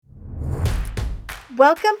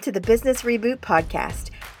Welcome to the Business Reboot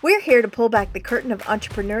Podcast. We're here to pull back the curtain of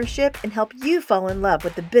entrepreneurship and help you fall in love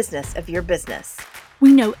with the business of your business.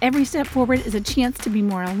 We know every step forward is a chance to be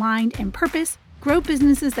more aligned in purpose, grow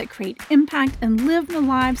businesses that create impact, and live the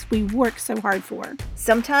lives we work so hard for.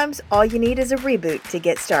 Sometimes all you need is a reboot to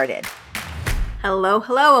get started. Hello,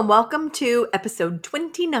 and welcome to episode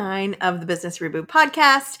 29 of the Business Reboot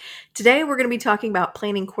Podcast. Today we're going to be talking about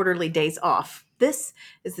planning quarterly days off. This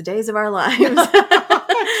is the days of our lives.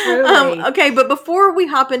 Okay, but before we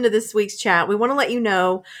hop into this week's chat, we want to let you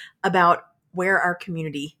know about where our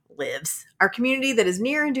community lives. Our community that is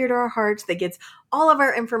near and dear to our hearts, that gets all of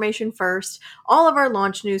our information first, all of our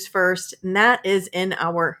launch news first, and that is in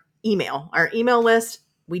our email. Our email list,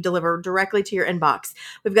 we deliver directly to your inbox.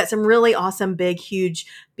 We've got some really awesome, big, huge,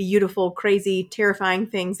 beautiful, crazy, terrifying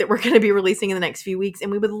things that we're going to be releasing in the next few weeks.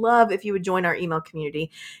 And we would love if you would join our email community.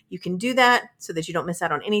 You can do that so that you don't miss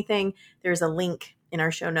out on anything. There's a link in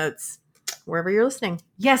our show notes wherever you're listening.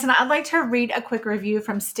 Yes, and I'd like to read a quick review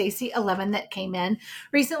from Stacy11 that came in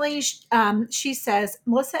recently. She says,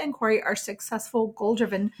 Melissa and Corey are successful,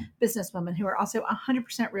 goal-driven businesswomen who are also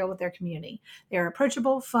 100% real with their community. They are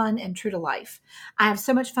approachable, fun, and true to life. I have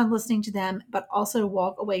so much fun listening to them, but also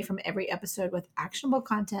walk away from every episode with actionable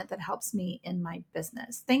content that helps me in my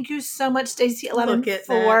business. Thank you so much, Stacy11,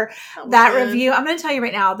 for that review. I'm going to tell you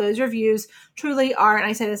right now, those reviews truly are, and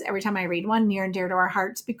I say this every time I read one, near and dear to our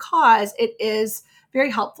hearts, because it is very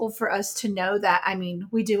helpful for us to know that,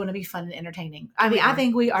 we do want to be fun and entertaining. I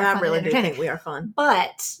think we are fun and entertaining. I think we are fun.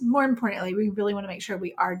 But more importantly, we really want to make sure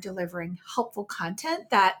we are delivering helpful content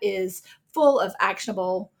that is full of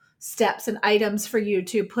actionable steps and items for you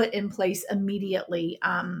to put in place immediately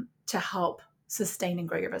to help sustain and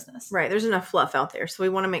grow your business. Right. There's enough fluff out there. So we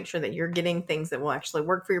want to make sure that you're getting things that will actually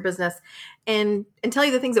work for your business and tell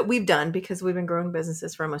you the things that we've done, because we've been growing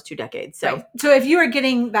businesses for almost 2 decades. So if you are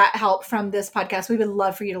getting that help from this podcast, we would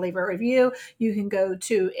love for you to leave a review. You can go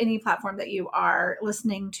to any platform that you are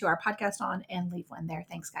listening to our podcast on and leave one there.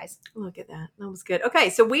 Thanks, guys. Look at that. That was good.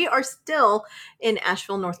 Okay. So we are still in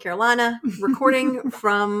Asheville, North Carolina, recording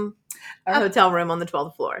from our hotel room on the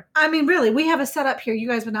 12th floor. Really, we have a setup here. You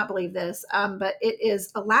guys would not believe this, but it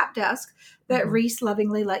is a lap desk that Reese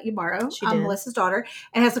lovingly let you borrow. She did. Melissa's daughter.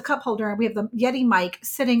 It has a cup holder, and we have the Yeti mic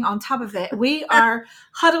sitting on top of it. We are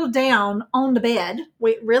huddled down on the bed.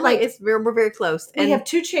 Wait, really? We're very close. We have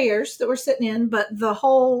 2 chairs that we're sitting in, but the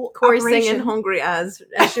whole Corey's singing hungry eyes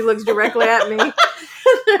as she looks directly at me.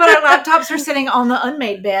 But our laptops are sitting on the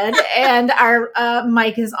unmade bed, and our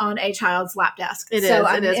mic is on a child's lap desk. It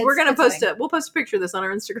is. We're going to post it. We'll post a picture of this on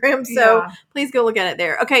our Instagram. So please go look at it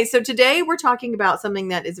there. Okay. So today we're talking about something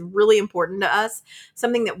that is really important to us,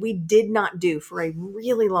 something that we did not do for a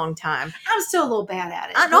really long time. I'm still a little bad at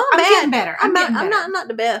it. I know I'm getting better. I'm not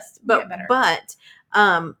the best, but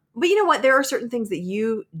you know what? There are certain things that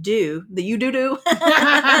you do. Well.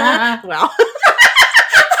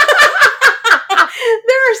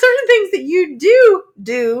 There are certain things that you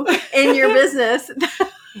do in your business.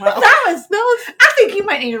 Well, that was. I think you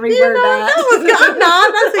might need to reword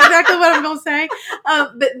that. That's exactly what I'm going to say.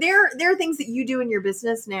 But there are things that you do in your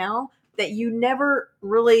business now that you never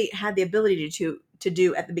really had the ability to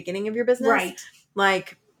do at the beginning of your business. Right.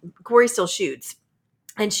 Like Corey still shoots.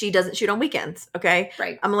 And she doesn't shoot on weekends, okay?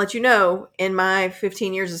 Right. I'm going to let you know, in my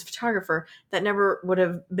 15 years as a photographer, that never would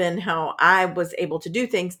have been how I was able to do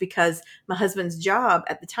things, because my husband's job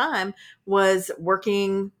at the time was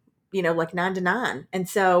working, like 9 to 9. And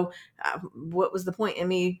so what was the point in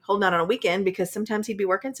me holding out on a weekend? Because sometimes he'd be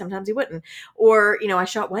working, sometimes he wouldn't. Or, I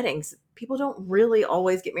shot weddings. People don't really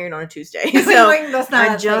always get married on a Tuesday. So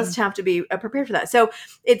I just have to be prepared for that. So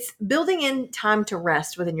it's building in time to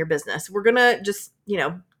rest within your business. We're going to just,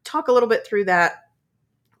 talk a little bit through that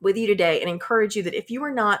with you today and encourage you that if you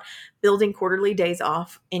are not building quarterly days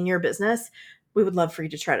off in your business, we would love for you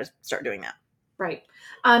to try to start doing that. Right.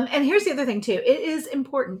 And here's the other thing too. It is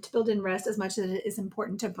important to build in rest as much as it is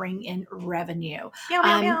important to bring in revenue.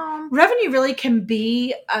 Revenue really can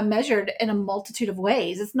be measured in a multitude of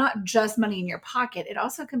ways. It's not just money in your pocket. It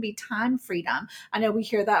also can be time freedom. I know we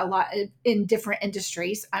hear that a lot in different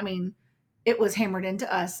industries. It was hammered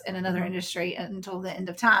into us in another industry until the end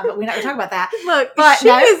of time, but we're not going to talk about that. Look, she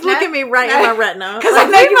is looking me right in my retina. Because I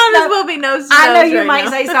know you might as well be nose to I know you right might now.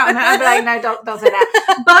 Say something. I'd be like, no, don't say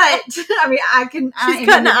that. But I can. She's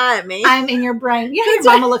cutting an eye at me. I'm in your brain. Your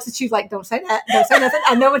mama looks at you like, don't say that. Don't say nothing.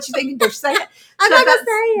 I know what you're thinking. Don't say it. I'm not going to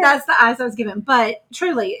say it. That's the eyes I was given. But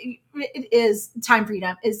truly, it is time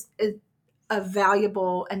freedom is a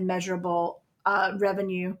valuable and measurable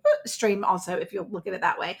revenue stream also, if you look at it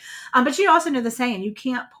that way. But you also know the saying, you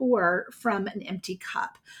can't pour from an empty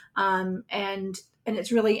cup. And And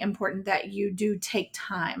it's really important that you do take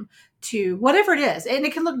time to whatever it is. And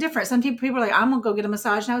it can look different. Some people are like, I'm going to go get a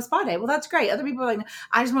massage and have a spa day. Well, that's great. Other people are like,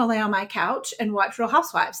 I just want to lay on my couch and watch Real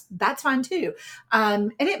Housewives. That's fine too.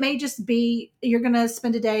 And it may just be, you're going to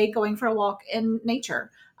spend a day going for a walk in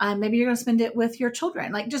nature. Maybe you're going to spend it with your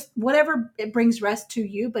children, like just whatever it brings rest to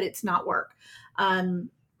you, but it's not work.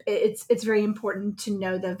 It's very important to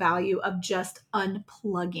know the value of just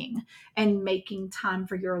unplugging and making time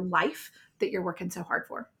for your life that you're working so hard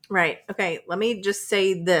for. Right. Okay. Let me just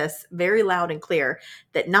say this very loud and clear,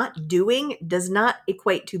 that not doing does not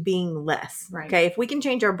equate to being less. Right. Okay. If we can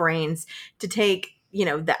change our brains to take,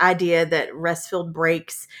 the idea that rest-filled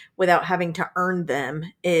breaks without having to earn them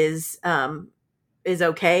is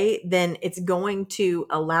okay, then it's going to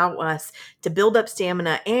allow us to build up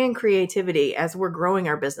stamina and creativity as we're growing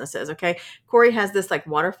our businesses. Okay. Corey has this like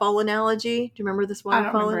waterfall analogy. Do you remember this waterfall?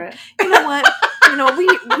 I don't remember it. You know what?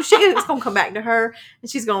 It's going to come back to her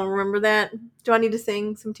and she's going to remember that. Do I need to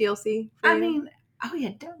sing some TLC? I mean, oh yeah,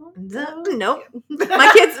 don't. Nope.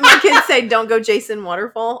 My kids say, don't go Jason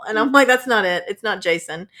Waterfall. And I'm like, that's not it. It's not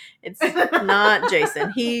Jason. It's not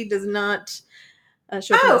Jason. He does not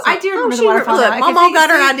show up. I do remember the waterfall. Look, Mama got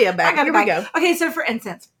her idea back. Here we go. Okay, so for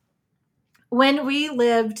instance, when we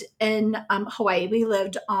lived in Hawaii, we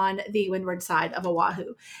lived on the windward side of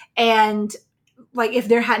Oahu. And like if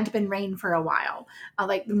there hadn't been rain for a while,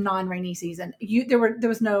 like non-rainy season, there were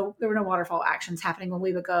no waterfall actions happening when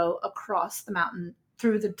we would go across the mountain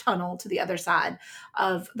through the tunnel to the other side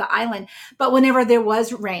of the island. But whenever there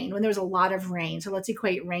was rain, when there was a lot of rain, so let's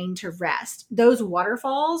equate rain to rest, those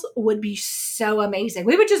waterfalls would be so amazing.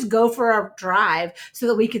 We would just go for a drive so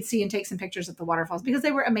that we could see and take some pictures of the waterfalls because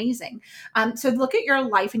they were amazing. So look at your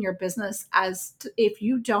life and your business as if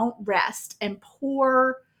you don't rest and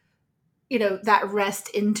pour that rest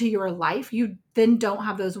into your life, you then don't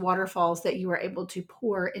have those waterfalls that you are able to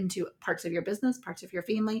pour into parts of your business, parts of your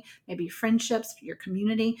family, maybe friendships, your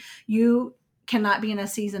community. You cannot be in a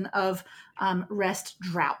season of rest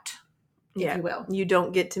drought, if you will. You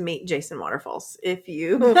don't get to meet Jason Waterfalls if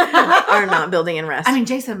you are not building in rest. I mean,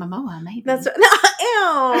 Jason Momoa, maybe. That's sorry.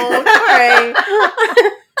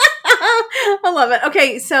 I love it.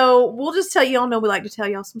 Okay, so we'll just tell you all know we like to tell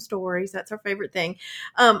y'all some stories. That's our favorite thing.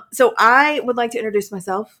 So I would like to introduce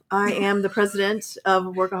myself. I am the president of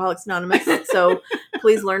Workaholics Anonymous, so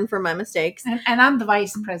please learn from my mistakes. And I'm the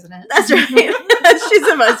vice president. That's right. She's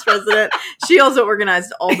the vice president. She also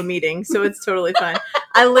organized all the meetings, so it's totally fine.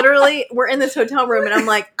 We're in this hotel room, and I'm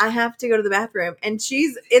like, I have to go to the bathroom. And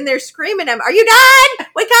she's in there screaming, are you done?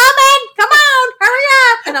 We coming? Come on, hurry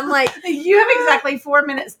up. And I'm like, you have exactly 4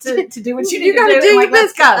 minutes to do what you need you to do. Like,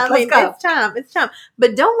 let's go. Let's go. It's time.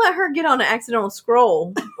 But don't let her get on an accidental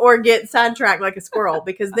scroll or get sidetracked like a squirrel,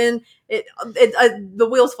 because then the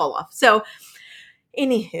wheels fall off. So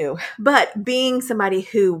anywho, but being somebody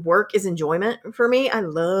who work is enjoyment for me, I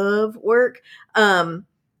love work.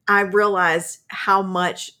 I realized how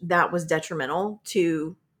much that was detrimental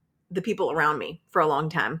to the people around me for a long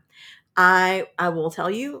time. I will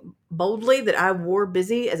tell you boldly that I wore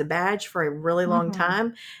busy as a badge for a really long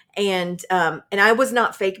time. And I was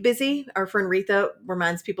not fake busy. Our friend Retha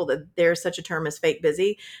reminds people that there's such a term as fake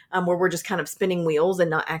busy, where we're just kind of spinning wheels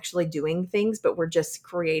and not actually doing things, but we're just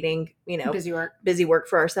creating, busy work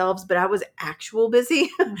for ourselves. But I was actual busy.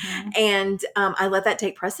 And I let that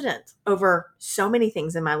take precedence over so many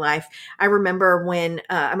things in my life. I remember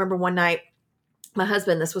one night, my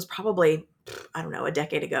husband, this was probably, I don't know, a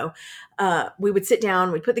decade ago, we would sit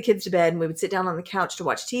down, we'd put the kids to bed, and we would sit down on the couch to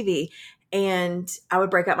watch TV. And I would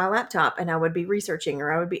break out my laptop and I would be researching,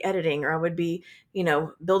 or I would be editing, or I would be,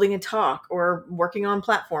 building a talk or working on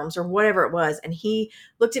platforms or whatever it was. And he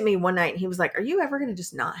looked at me one night and he was like, are you ever going to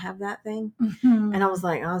just not have that thing? And I was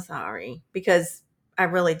like, oh, sorry, because I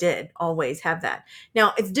really did always have that.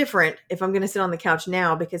 Now it's different if I'm going to sit on the couch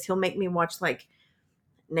now, because he'll make me watch like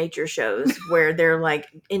nature shows where they're like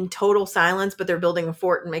in total silence, but they're building a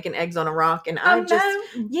fort and making eggs on a rock. And get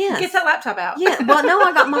that laptop out. Yeah. Well, no,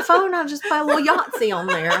 I got my phone. I'll just play a little Yahtzee on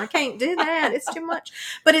there. I can't do that. It's too much.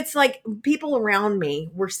 But it's like people around me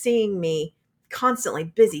were seeing me constantly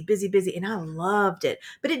busy. And I loved it.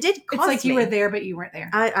 But it did cost me. It's like you were there, but you weren't there.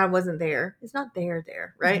 I wasn't there. It's not there.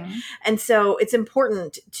 Right. And so it's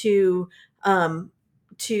important to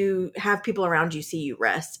have people around you see you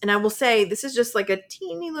rest. And I will say, this is just like a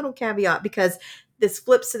teeny little caveat, because this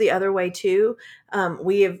flips to the other way too.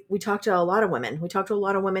 We talk to a lot of women. We talk to a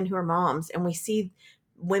lot of women who are moms, and we see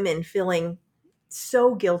women feeling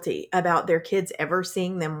so guilty about their kids ever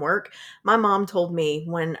seeing them work. My mom told me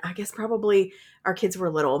when, I guess probably our kids were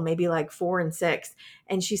little, maybe like 4 and 6.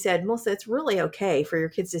 And she said, Melissa, it's really okay for your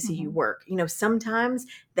kids to see you work. You know, sometimes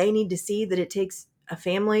they need to see that it takes a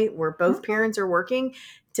family where both parents are working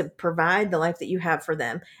to provide the life that you have for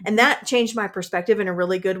them. And that changed my perspective in a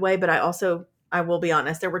really good way. But I will be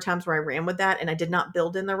honest, there were times where I ran with that and I did not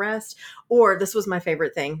build in the rest. Or this was my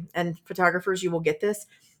favorite thing. And photographers, you will get this.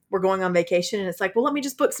 We're going on vacation and it's like, well, let me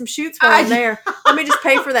just book some shoots while I'm there. Let me just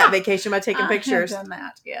pay for that vacation by taking pictures. I have done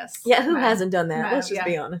that, yes. Yeah, who hasn't done that? Let's just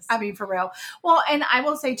be honest. I mean, for real. Well, and I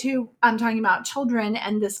will say too, I'm talking about children,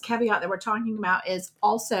 and this caveat that we're talking about is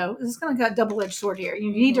also, this is going to go a double-edged sword here.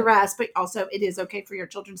 You need to rest, but also it is okay for your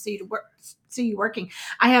children to see you working.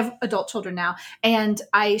 I have adult children now, and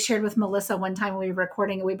I shared with Melissa one time when we were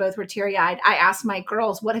recording and we both were teary-eyed. I asked my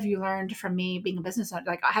girls, what have you learned from me being a business owner,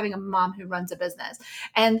 like having a mom who runs a business?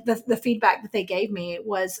 And the feedback that they gave me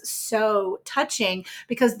was so touching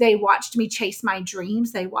because they watched me chase my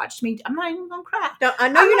dreams. They watched me, I'm not even going to cry. No, I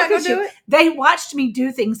know you're not going to do it. They watched me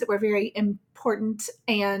do things that were very important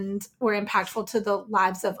and were impactful to the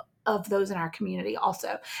lives of those in our community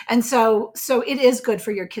also. And so it is good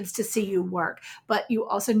for your kids to see you work, but you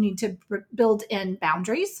also need to build in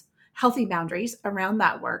boundaries, healthy boundaries around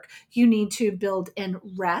that work. You need to build in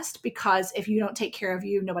rest, because if you don't take care of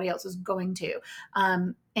you, nobody else is going to.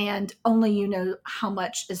 And only you know how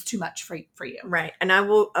much is too much for you. Right. And I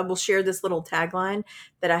will share this little tagline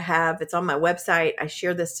that I have. It's on my website. I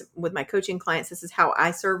share this with my coaching clients. This is how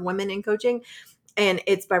I serve women in coaching. And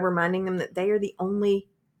it's by reminding them that they are the only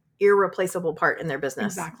irreplaceable part in their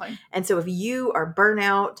business. Exactly. And so if you are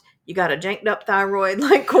burnout, you got a janked up thyroid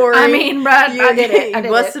like Corey. I mean, Brad, I did it. You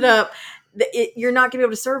busted up. You're not going to be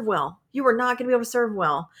able to serve well. You are not going to be able to serve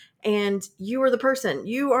well. And you are the person.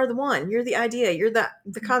 You are the one. You're the idea. You're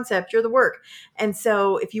the concept. You're the work. And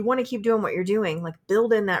so if you want to keep doing what you're doing, like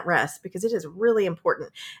build in that rest, because it is really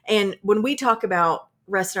important. And when we talk about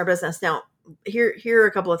rest in our business, now, here are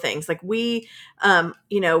a couple of things. Like we,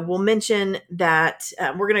 we'll mention that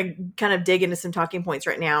we're going to kind of dig into some talking points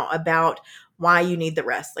right now about why you need the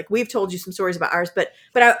rest. Like we've told you some stories about ours, but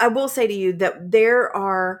I will say to you that there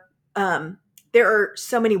are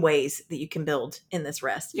so many ways that you can build in this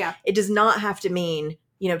rest. Yeah. It does not have to mean,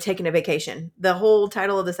 taking a vacation. The whole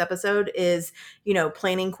title of this episode is,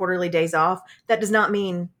 planning quarterly days off. That does not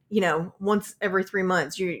mean, once every 3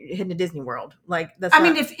 months you're heading to Disney World. Like that's. I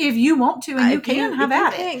mean, if you want to and you can have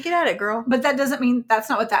at it, get at it, girl. But that doesn't mean, that's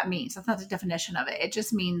not what that means. That's not the definition of it. It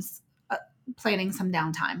just means planning some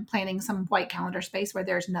downtime, planning some white calendar space where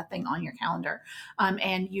there's nothing on your calendar,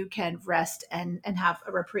 and you can rest and have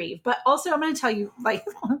a reprieve. But also, I'm going to tell you, like,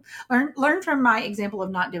 learn from my example of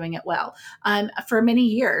not doing it well. For many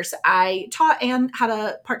years, I taught and had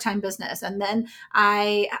a part-time business, and then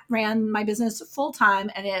I ran my business full-time,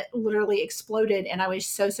 and it literally exploded. And I was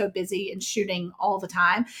so busy and shooting all the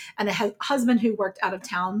time. And the husband who worked out of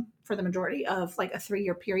town for the majority of like a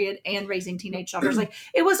 3-year period and raising teenage daughters. Like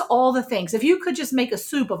it was all the things. If you could just make a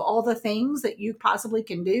soup of all the things that you possibly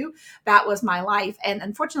can do, that was my life. And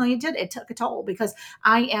unfortunately it took a toll, because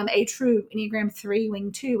I am a true Enneagram 3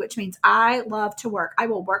 wing 2, which means I love to work. I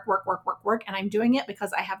will work. And I'm doing it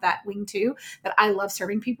because I have that wing 2, that I love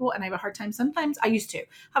serving people. And I have a hard time. Sometimes I used to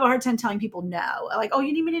have a hard time telling people no, like, oh,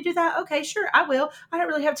 you need me to do that? Okay, sure. I will. I don't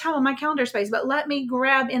really have time on my calendar space, but let me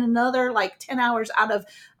grab in another like 10 hours out of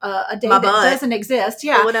a day that doesn't exist.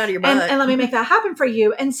 Yeah. Pull it out of your butt. And let me make that happen for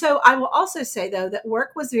you. And so I will also say though, that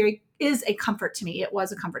work is a comfort to me. It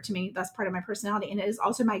was a comfort to me. That's part of my personality. And it is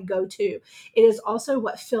also my go-to. It is also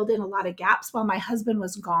what filled in a lot of gaps while my husband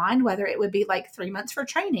was gone, whether it would be like 3 months for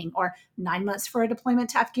training or 9 months for a deployment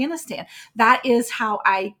to Afghanistan. That is how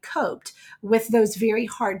I coped with those very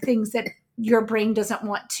hard things that your brain doesn't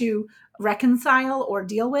want to reconcile or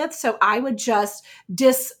deal with. So I would just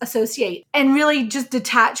disassociate and really just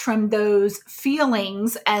detach from those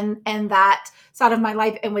feelings and that side of my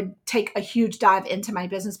life, and would take a huge dive into my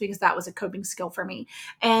business, because that was a coping skill for me.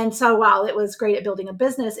 And so while it was great at building a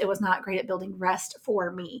business, it was not great at building rest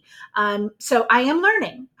for me. So I am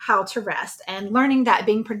learning how to rest, and learning that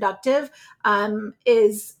being productive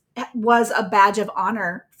was a badge of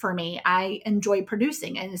honor for me. I enjoy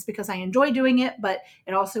producing, and it's because I enjoy doing it, but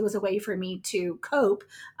it also was a way for me to cope.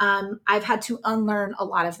 I've had to unlearn a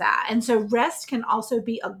lot of that. And so rest can also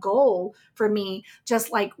be a goal for me,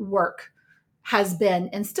 just like work has been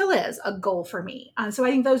and still is a goal for me. So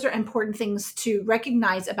I think those are important things to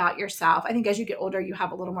recognize about yourself. I think as you get older, you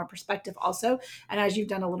have a little more perspective also. And as you've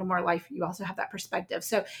done a little more life, you also have that perspective.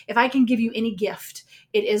 So if I can give you any gift,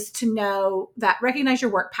 it is to know that recognize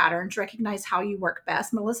your work patterns, recognize how you work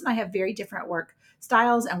best. Melissa and I have very different work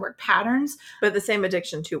styles and work patterns. But the same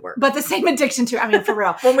addiction to work. But the same addiction to, I mean, for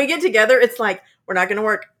real. When we get together, it's like, we're not going to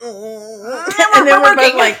work. And then we're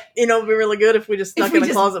both like, you know, it'd be really good if we just snuck in the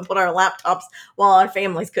closet and put our laptops while our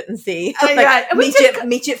families couldn't see. Like,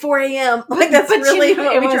 meet you at 4 a.m. Like, that's really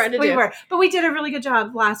what we tried to do. But we did a really good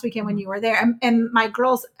job last weekend when you were there. And my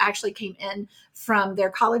girls actually came in from their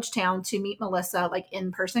college town to meet Melissa, like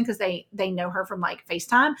in person, because they know her from like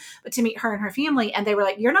FaceTime, but to meet her and her family. And they were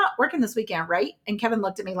like, you're not working this weekend, right? And Kevin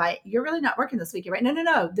looked at me like, you're really not working this weekend, right?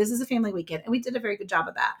 No. This is a family weekend. And we did a very good job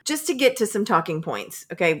of that. Just to get to some talking points.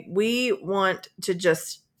 Okay. We want to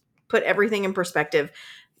just put everything in perspective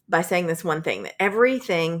by saying this one thing, that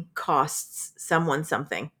everything costs someone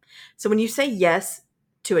something. So when you say yes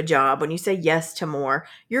to a job, when you say yes to more,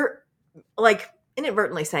 you're like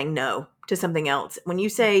inadvertently saying no to something else. When you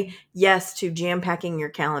say yes to jam packing your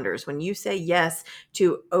calendars, when you say yes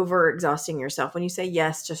to over exhausting yourself, when you say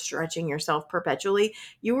yes to stretching yourself perpetually,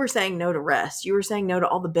 you were saying no to rest. You were saying no to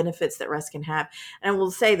all the benefits that rest can have. And I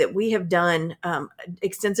will say that we have done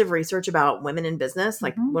extensive research about women in business.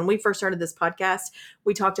 Like when we first started this podcast,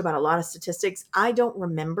 we talked about a lot of statistics. I don't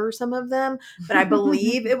remember some of them, but I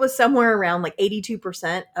believe it was somewhere around like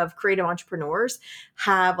 82% of creative entrepreneurs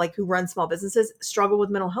have, like, who run small businesses, struggle with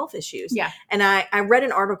mental health issues. Yeah. And I read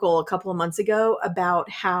an article a couple of months ago about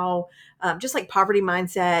how just like poverty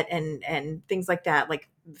mindset and things like that, like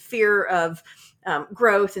fear of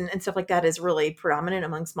growth and stuff like that is really predominant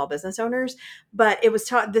among small business owners. But it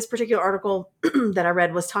was this particular article that I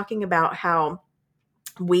read was talking about how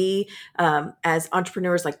we, as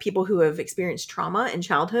entrepreneurs, like people who have experienced trauma in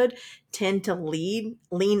childhood, tend to lean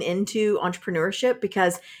into entrepreneurship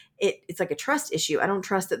because it's like a trust issue. I don't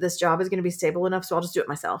trust that this job is going to be stable enough, so I'll just do it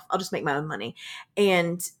myself. I'll just make my own money.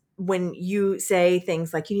 And when you say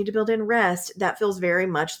things like you need to build in rest, that feels very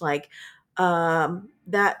much like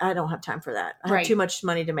that I don't have time for that. I have too much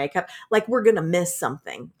money to make up. Like we're going to miss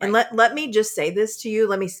something. And let me just say this to you.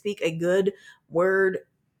 Let me speak a good word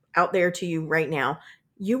out there to you right now.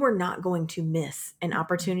 You are not going to miss an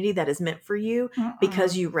opportunity that is meant for you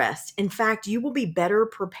because you rest. In fact, you will be better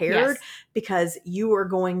prepared because you are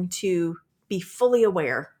going to be fully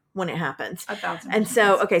aware when it happens. 1,000%. And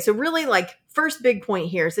so, okay, so really like first big point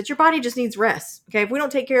here is that your body just needs rest. Okay. If we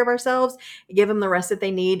don't take care of ourselves, give them the rest that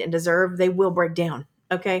they need and deserve, they will break down.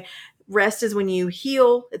 Okay. Rest is when you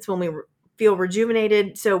heal. It's when we feel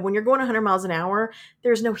rejuvenated. So when you're going 100 miles an hour,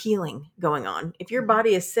 there's no healing going on. If your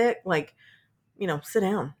body is sick, like, you know, sit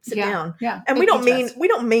down. Yeah. And we don't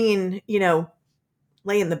mean, you know,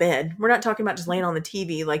 lay in the bed. We're not talking about just laying on the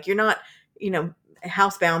TV. Like you're not, you know,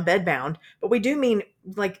 housebound, bedbound, but we do mean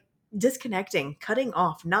like disconnecting, cutting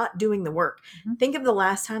off, not doing the work. Think of the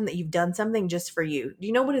last time that you've done something just for you. Do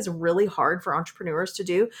you know what is really hard for entrepreneurs to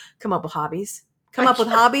do? Come up with hobbies. Come up with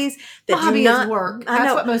hobbies that hobby do not is work.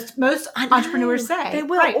 That's what most entrepreneurs say. They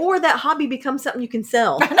will, or that hobby becomes something you can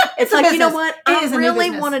sell. It's like, you know what? I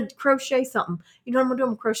really want to crochet something. You know what I'm going to do? I'm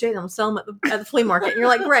going to crochet and I'm going to sell them at the flea market. And you're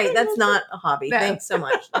like, great, that's not a hobby. No. Thanks so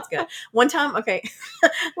much. That's good. One time, okay,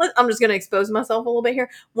 I'm just going to expose myself a little bit here.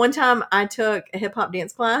 One time I took a hip hop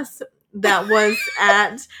dance class that was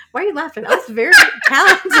at, why are you laughing? I was very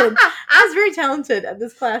talented. I was very talented at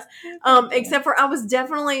this class. Except for I was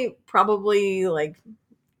definitely probably like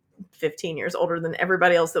 15 years older than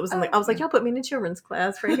everybody else that was in the, I was like, y'all put me in a children's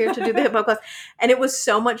class right here to do the hip hop class. And it was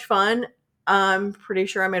so much fun. I'm pretty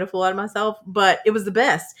sure I made a fool out of myself, but it was the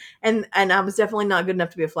best. And I was definitely not good enough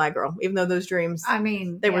to be a flag girl, even though those dreams, I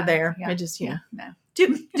mean, they were there. Yeah, I just, no.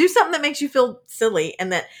 Do something that makes you feel silly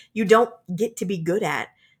and that you don't get to be good at.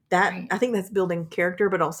 That I think that's building character,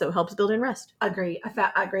 but also helps build in rest. Agree.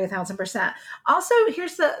 I agree 1,000%. Also,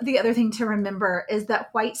 here's the other thing to remember is that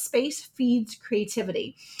white space feeds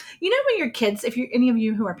creativity. You know, when your kids, if you're any of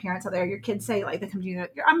you who are parents out there, your kids say like, they come to you,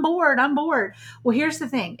 I'm bored. Well, here's the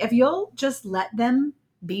thing. If you'll just let them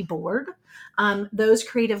be bored, those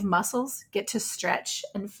creative muscles get to stretch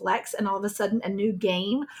and flex, and all of a sudden a new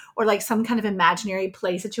game or like some kind of imaginary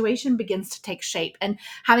play situation begins to take shape. And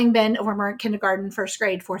having been a former kindergarten, first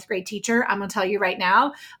grade, fourth grade teacher, I'm going to tell you right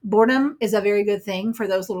now, boredom is a very good thing for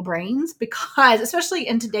those little brains, because especially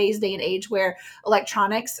in today's day and age where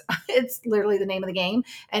electronics, it's literally the name of the game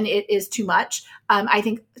and it is too much. I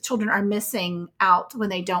think children are missing out when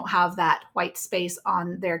they don't have that white space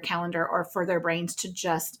on their calendar or for their brains to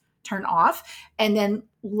just turn off and then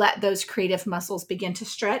let those creative muscles begin to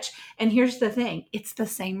stretch. And here's the thing. It's the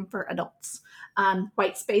same for adults.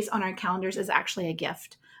 White space on our calendars is actually a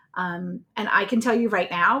gift. And I can tell you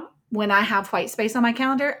right now, when I have white space on my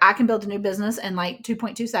calendar, I can build a new business in like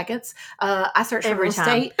 2.2 seconds. I search for real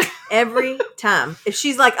estate. Every time. If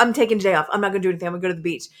she's like, I'm taking a day off, I'm not going to do anything, I'm going to go to the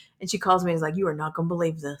beach. And she calls me and is like, you are not going to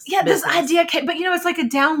believe this. Yeah, business. This idea came, but it's like a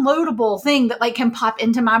downloadable thing that like can pop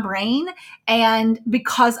into my brain. And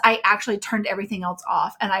because I actually turned everything else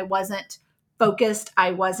off and I wasn't focused,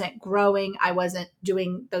 I wasn't growing, I wasn't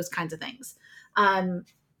doing those kinds of things.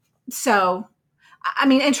 So I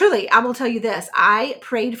mean, and truly, I will tell you this. I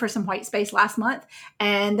prayed for some white space last month.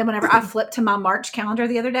 And then whenever I flipped to my March calendar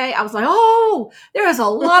the other day, I was like, oh, there is a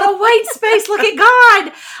lot of white space. Look at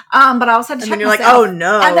God. But I also had to check myself. You're like, oh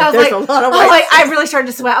no, and I was there's like, a lot of white space. I really started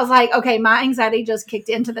to sweat. I was like, okay, my anxiety just kicked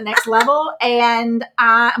into the next level. And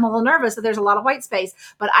I'm a little nervous that there's a lot of white space.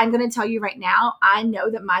 But I'm going to tell you right now, I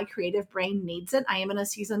know that my creative brain needs it. I am in a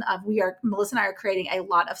season of Melissa and I are creating a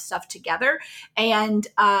lot of stuff together. And,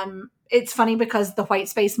 it's funny because the white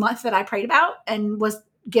space month that I prayed about and was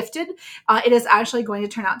gifted, it is actually going to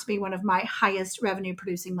turn out to be one of my highest revenue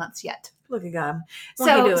producing months yet. Look at God.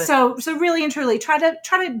 So really and truly try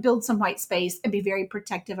to build some white space and be very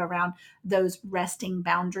protective around those resting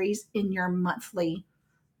boundaries in your monthly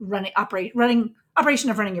operation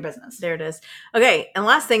of running your business. There it is. Okay. And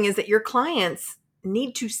last thing is that your clients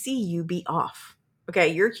need to see you be off. Okay,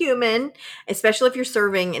 you're human, especially if you're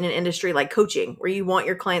serving in an industry like coaching, where you want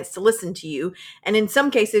your clients to listen to you. And in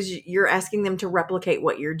some cases, you're asking them to replicate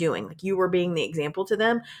what you're doing. Like you were being the example to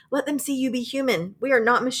them. Let them see you be human. We are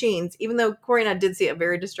not machines. Even though Corey and I did see a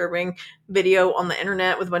very disturbing video on the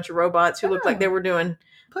internet with a bunch of robots who looked like they were doing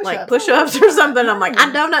push-ups or something. I'm like, I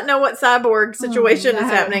do not know what cyborg situation is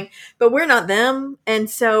happening, but we're not them. And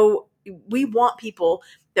so we want people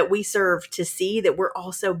that we serve to see that we're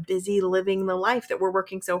also busy living the life that we're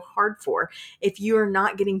working so hard for. If you're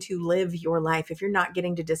not getting to live your life, if you're not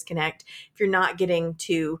getting to disconnect, if you're not getting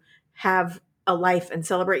to have a life and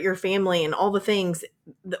celebrate your family and all the things,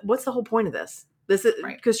 what's the whole point of this? This is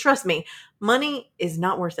because trust me, money is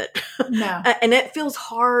not worth it. No. And it feels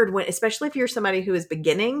hard when, especially if you're somebody who is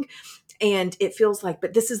beginning and it feels like,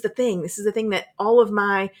 but this is the thing that all of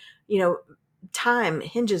my, time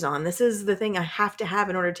hinges on. This is the thing I have to have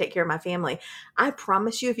in order to take care of my family. I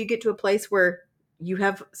promise you, if you get to a place where you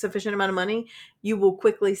have sufficient amount of money, you will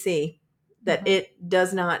quickly see that it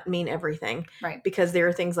does not mean everything. Right. Because there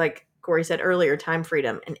are things like Corey said earlier, time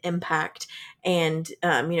freedom and impact and,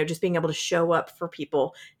 just being able to show up for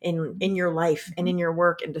people in your life and in your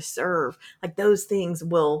work and to serve. Like those things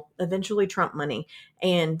will eventually trump money.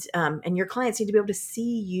 And your clients need to be able to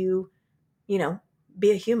see you,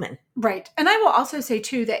 be a human. Right. And I will also say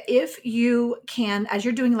too, that if you can, as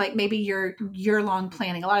you're doing like maybe your year-long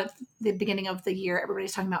planning, a lot of the beginning of the year,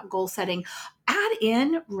 everybody's talking about goal setting, add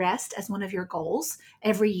in rest as one of your goals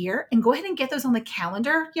every year and go ahead and get those on the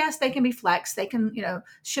calendar. Yes, they can be flexed. They can,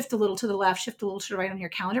 shift a little to the left, shift a little to the right on your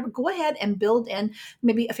calendar, but go ahead and build in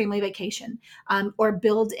maybe a family vacation, or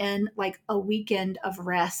build in like a weekend of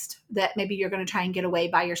rest that maybe you're going to try and get away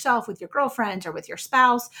by yourself with your girlfriend or with your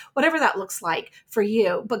spouse, whatever that looks like for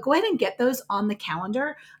you. But go ahead and get those on the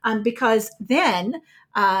calendar, because then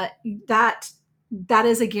that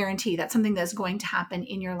is a guarantee. That's something that's going to happen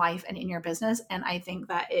in your life and in your business. And I think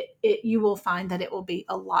that you will find that it will be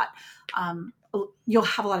a lot, you'll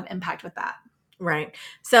have a lot of impact with that. Right.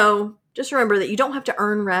 So just remember that you don't have to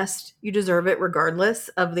earn rest. You deserve it regardless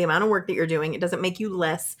of the amount of work that you're doing. It doesn't make you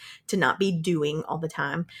less to not be doing all the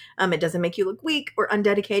time. It doesn't make you look weak or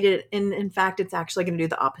undedicated. And in fact, it's actually going to do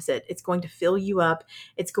the opposite. It's going to fill you up.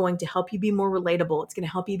 It's going to help you be more relatable. It's going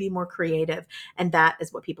to help you be more creative. And that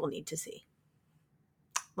is what people need to see.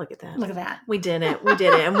 Look at that. We did it.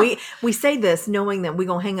 And we say this knowing that we're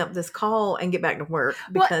going to hang up this call and get back to work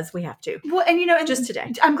because we have to. Well, and just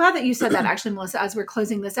today. I'm glad that you said that actually, Melissa, as we're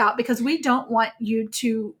closing this out, because we don't want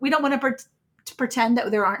to pretend that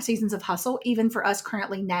there aren't seasons of hustle, even for us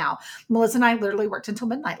currently now. Melissa and I literally worked until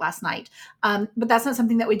midnight last night. But that's not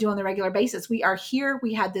something that we do on a regular basis. We are here.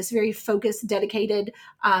 We had this very focused, dedicated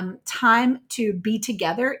time to be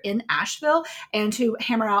together in Asheville and to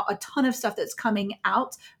hammer out a ton of stuff that's coming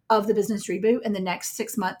out of the Business Reboot in the next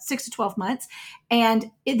 6 to 12 months.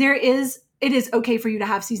 And it is okay for you to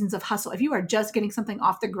have seasons of hustle. If you are just getting something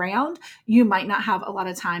off the ground, you might not have a lot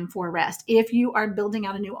of time for rest. If you are building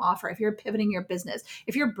out a new offer, if you're pivoting your business,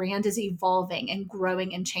 if your brand is evolving and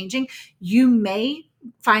growing and changing, you may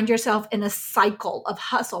find yourself in a cycle of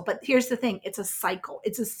hustle. But here's the thing, it's a cycle.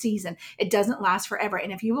 It's a season. It doesn't last forever.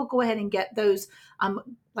 And if you will go ahead and get those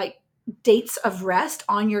dates of rest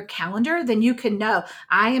on your calendar, then you can know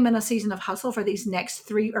I am in a season of hustle for these next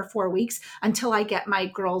 3 or 4 weeks until I get my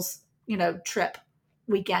girls' trip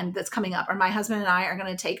weekend that's coming up, or my husband and I are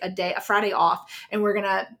going to take a Friday off, and we're going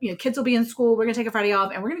to, kids will be in school. We're going to take a Friday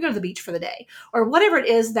off and we're going to go to the beach for the day, or whatever it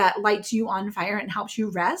is that lights you on fire and helps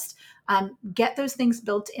you rest. Get those things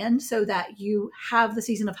built in so that you have the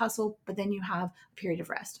season of hustle, but then you have a period of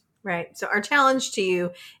rest. Right. So our challenge to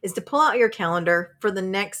you is to pull out your calendar for the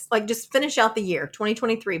next, just finish out the year,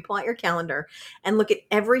 2023, pull out your calendar and look at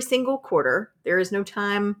every single quarter. There is no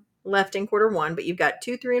time left in quarter one, but you've got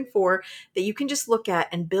 2, 3, and 4 that you can just look at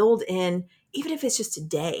and build in, even if it's just a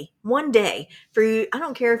day, one day for you. I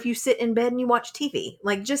don't care if you sit in bed and you watch TV,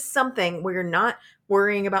 just something where you're not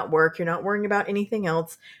worrying about work. You're not worrying about anything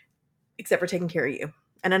else except for taking care of you.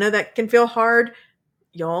 And I know that can feel hard.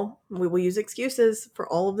 Y'all, we will use excuses for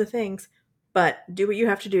all of the things, but do what you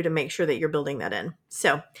have to do to make sure that you're building that in.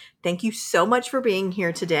 So thank you so much for being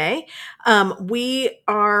here today. We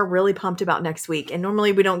are really pumped about next week. And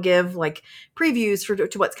normally we don't give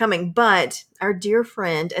previews to what's coming, but our dear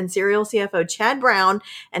friend and serial CFO, Chad Brown,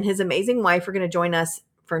 and his amazing wife are going to join us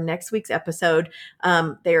for next week's episode.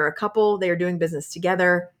 They are a couple. They are doing business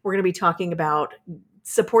together. We're going to be talking about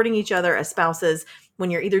supporting each other as spouses when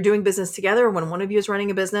you're either doing business together or when one of you is running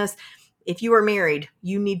a business. If you are married,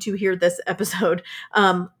 you need to hear this episode.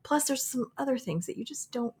 Plus, there's some other things that you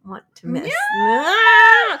just don't want to miss.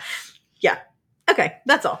 Yeah. Okay,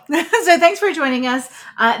 that's all. So thanks for joining us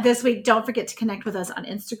this week. Don't forget to connect with us on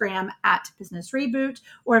Instagram at Business Reboot,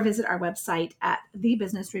 or visit our website at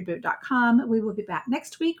thebusinessreboot.com. We will be back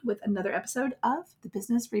next week with another episode of the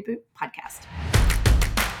Business Reboot Podcast.